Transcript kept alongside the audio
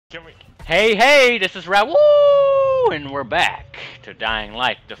Can we? Hey, this is Raoul, and we're back to Dying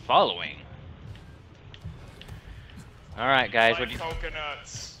Light, the following. Alright guys, Like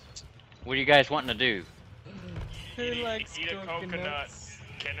coconuts. what are you guys wanting to do? Who likes eat a coconut.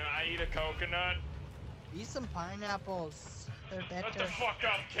 Can I eat a coconut? Eat some pineapples. They're better. Shut the fuck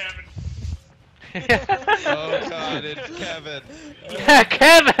up, Kevin. Oh god, it's Kevin. Yeah,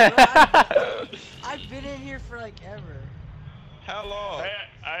 Kevin! I've been in here for like ever. How long?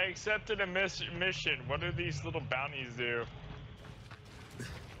 I accepted a mission. What do these little bounties do?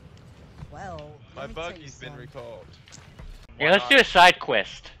 Well, My let me tell you buggy's been something. recalled. Yeah, let's do a side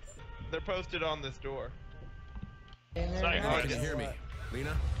quest. They're posted on this door. And they're Sorry, not can you gonna hear me? let-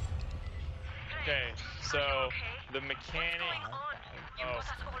 Lena? Okay, so the mechanic. Oh,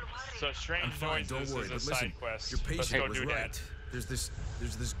 so strange I'm fine, noises don't worry, is a but side listen, quest. your Let's patient go was do right. that.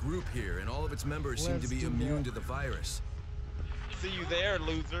 There's this group here, and all of its members seem Let's to be do immune that. to the virus. See you there,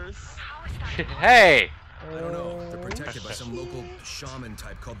 losers. Hey! I don't know, they're Oh, protected by some local shaman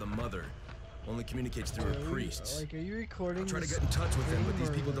type called the Mother. Only communicates through her priests. Like, are you recording? I'll try to this get in touch with them, but these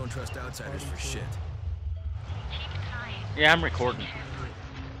stream, people or don't trust outsiders for shit. Yeah, I'm recording.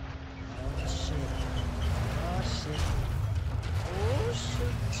 Oh shit! Oh shit! Oh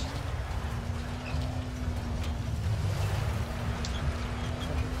shit!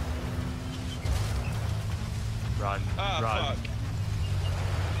 Run, Ah, fuck.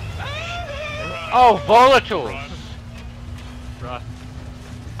 Oh, volatiles! Run.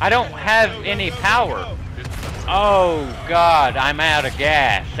 I don't have Go, go, any go, go, power. go. Oh god, I'm out of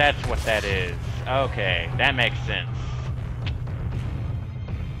gas. That's what that is. Okay, that makes sense.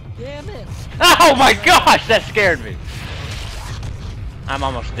 Damn it! Oh my gosh, that scared me. I'm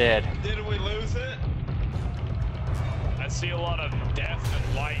almost dead. Did we lose it? I see a lot of death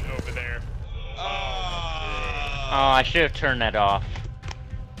and light over there. Oh, I should have turned that off.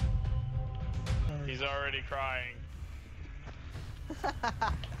 He's already crying.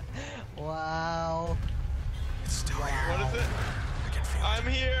 Wow! It's still here. What is it? I can feel it. I'm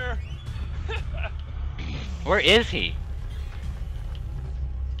here. Where is he?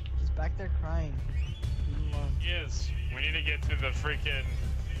 He's back there crying. Leave him alone. Yes. We need to get to the freaking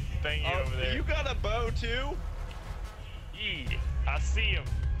thingy Oh, over there. you got a bow too? Yeah, I see him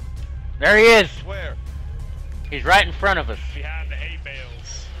There he is. Where? He's right in front of us. behind the hay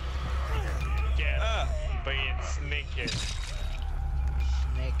bales. Yeah, Ah. being sneaky.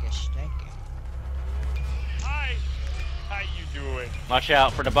 Snake. Hi. How you doing? Watch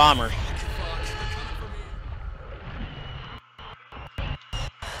out for the bombers.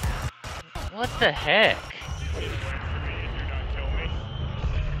 What the heck? Wait for me and do not kill me.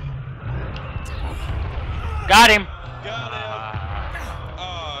 Got him. Got him.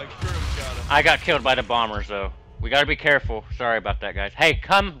 Oh, Groom's got him. I got killed by the bombers though. We gotta be careful. Sorry about that, guys. Hey,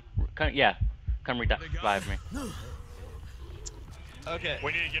 come revive me. Okay.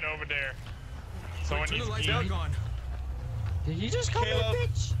 We need to get over there. Someone Turn needs the to lights eat. back on. Did you just call me a Caleb.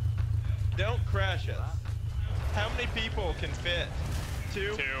 bitch? Don't crash us. How many people can fit?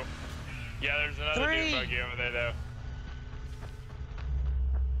 Two? 2. Yeah, there's another Three. dude buggy over there though.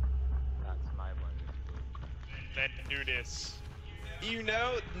 That's my one. Let's do this. You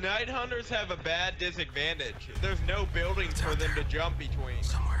know, night hunters have a bad disadvantage. There's no buildings for them to jump between.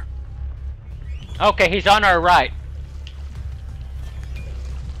 Somewhere. Okay, he's on our right.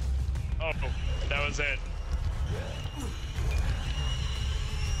 Oh, that was it.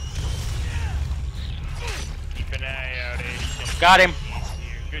 Keep an eye out, Ashton. Got him.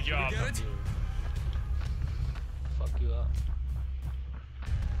 Good job. Get it? Fuck you up.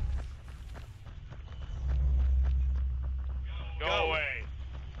 Go Go. away.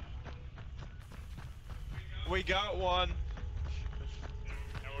 We got one.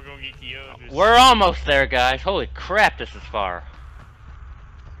 Now we're gonna get the others. We're almost there, guys. Holy crap, this is far.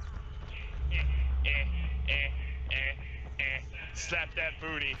 Slap that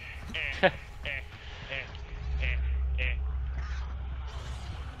booty. Eh.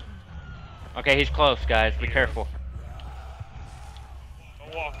 Okay, he's close, guys. Be careful.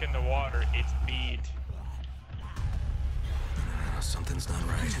 Don't walk in the water. It's bead. Something's not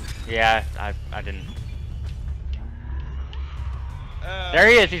right. Yeah, I didn't. Uh, There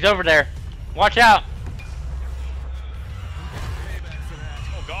he is. He's over there. Watch out.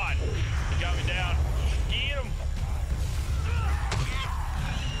 Oh God, he got me down. Get him.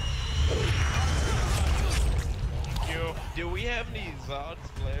 You. Do we have any Zods,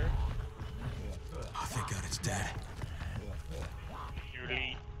 Blair? Oh, thank God it's dead.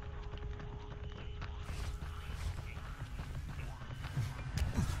 Julie.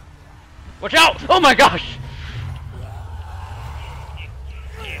 Watch out! Oh my gosh!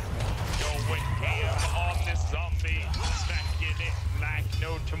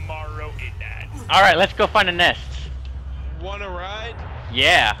 Alright, let's go find a nest. Wanna ride?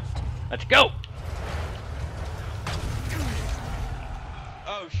 Yeah. Let's go.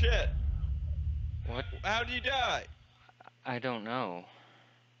 Oh shit. What? How'd you die? I don't know.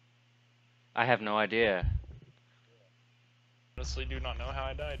 I have no idea. Honestly, do not know how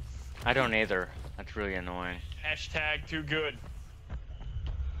I died. I don't either. That's really annoying. Hashtag too good.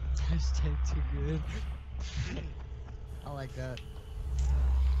 Hashtag too good. I like that.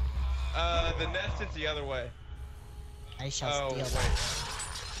 The nest is the other way. I shall Oh, steal wait. that.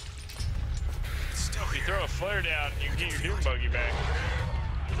 If you throw a flare down, you can get your doom buggy back.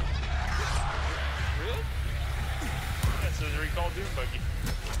 Really? Yeah, it says recall doom buggy.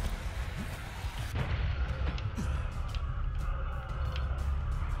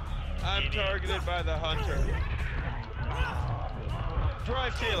 I'm targeted by the hunter.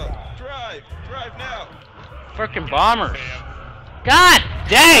 Drive, Caleb. Drive. Drive now. Frickin' bombers. Fam. God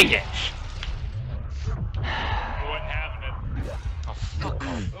dang it! What happened? Oh, fuck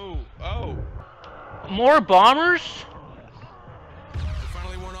off. Oh, oh. More bombers? They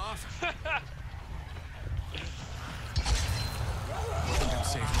finally worn off. I think I'm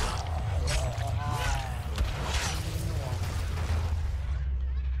safe now.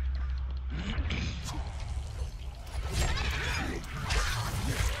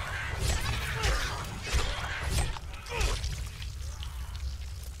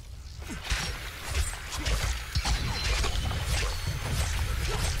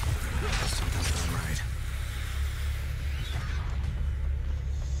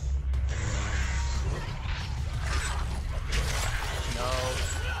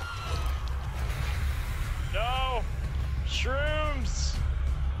 No! Shrooms!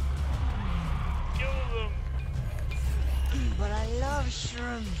 Kill them! But I love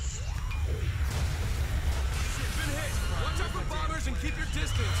shrooms. Been hit. Watch out for bombers and keep your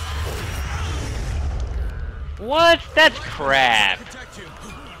distance. What? That's crap. Protect you.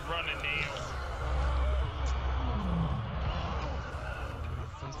 Running Neil.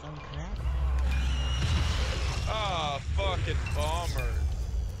 Say some crap. Ah, fucking bombers.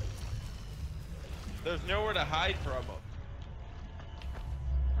 There's nowhere to hide from them.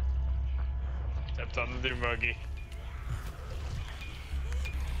 Except on the doom buggy.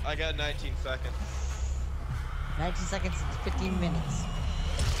 I got 19 seconds. 19 seconds, 15 minutes.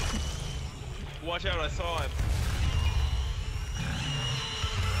 Watch out, I saw him.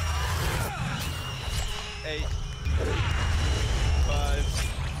 8.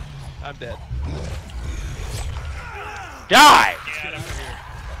 5. I'm dead. Die! Get him.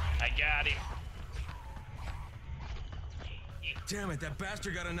 I got him. Damn it, that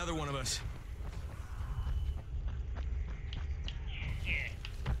bastard got another one of us.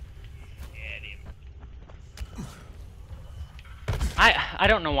 I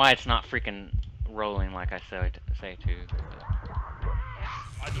don't know why it's not freaking rolling like I say to.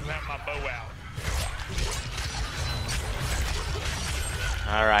 I just have my bow out.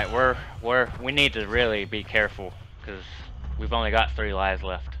 All right, we need to really be careful because we've only got 3 lives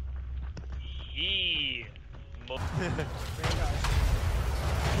left. Yeah. He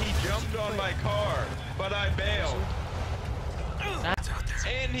jumped on my car, but I bailed. That's out there.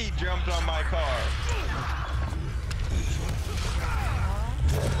 And he jumped on my car.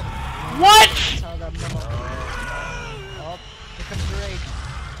 What? That's how that memo. Oh, here comes the rage.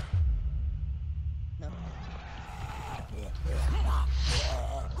 No.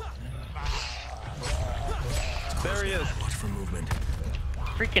 There he is. Watch for movement.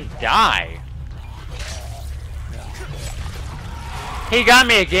 Freaking die! He got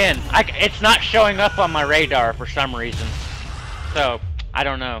me again. It's not showing up on my radar for some reason. So, I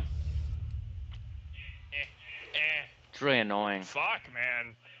don't know. It's really annoying. Fuck,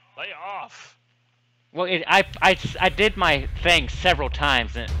 man. Lay off. Well, I did my thing several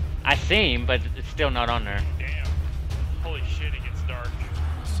times, and I see him, but it's still not on there. Damn. Holy shit, it gets dark.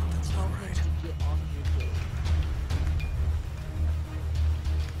 Something's Tell not him right. to get on your game.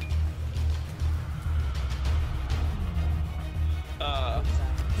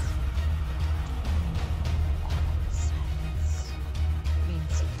 Silence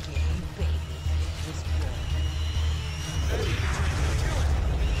means gay, baby. This boy.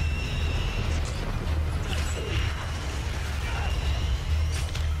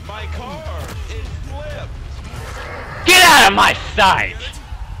 My car is flipped. Get out of my sight!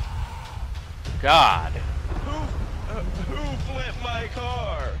 God. Who flipped my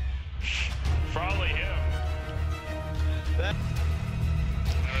car? Probably him. That.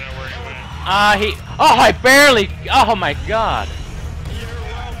 I don't know where he went. Oh, I barely, oh my God. You're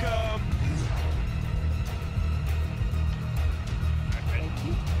welcome.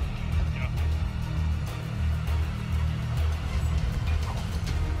 Yeah.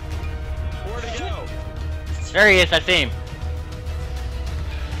 There he is, I see him.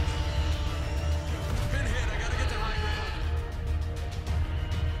 Been hit. I gotta get to high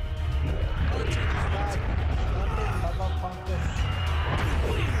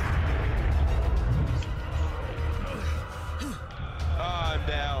Oh, I'm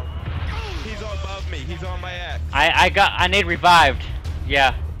down. He's above me. He's on my axe. I need revived.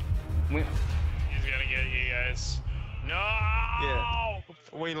 Yeah. He's gonna get you guys. No! Yeah.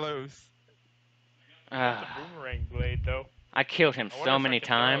 We lose. The boomerang blade, though. I killed him I wonder so if I many can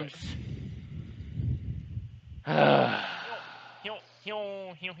throw times.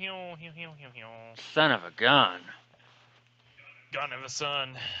 Son of a gun. Gun in the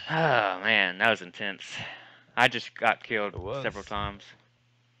sun. Oh man, that was intense. I just got killed It was. several times.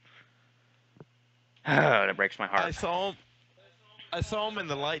 Oh, that breaks my heart. I saw him in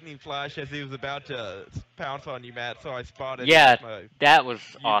the lightning flash as he was about to pounce on you, Matt. So I spotted. Yeah, him with my that was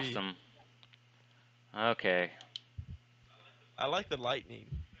UV. awesome. Okay. I like the lightning,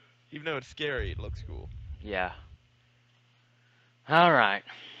 even though it's scary. It looks cool. Yeah. All right.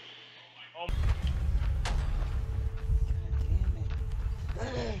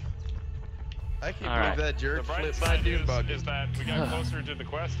 I can't All believe right. that The jerk bright flipped my side dune is, buggy. is that we got closer to the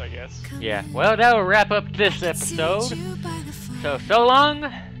quest, I guess. Yeah. Well, that will wrap up this episode. So long,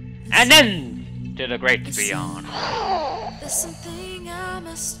 and then to the great beyond. There's something I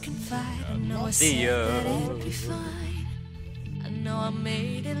must confide. I know I See said ya. that it'd be fine. I know I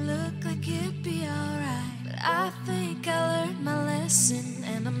made it look like it'd be alright, but I think I learned my lesson,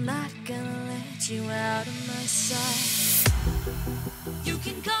 and I'm not gonna let you out of my sight. You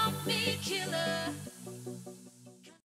can call me killer.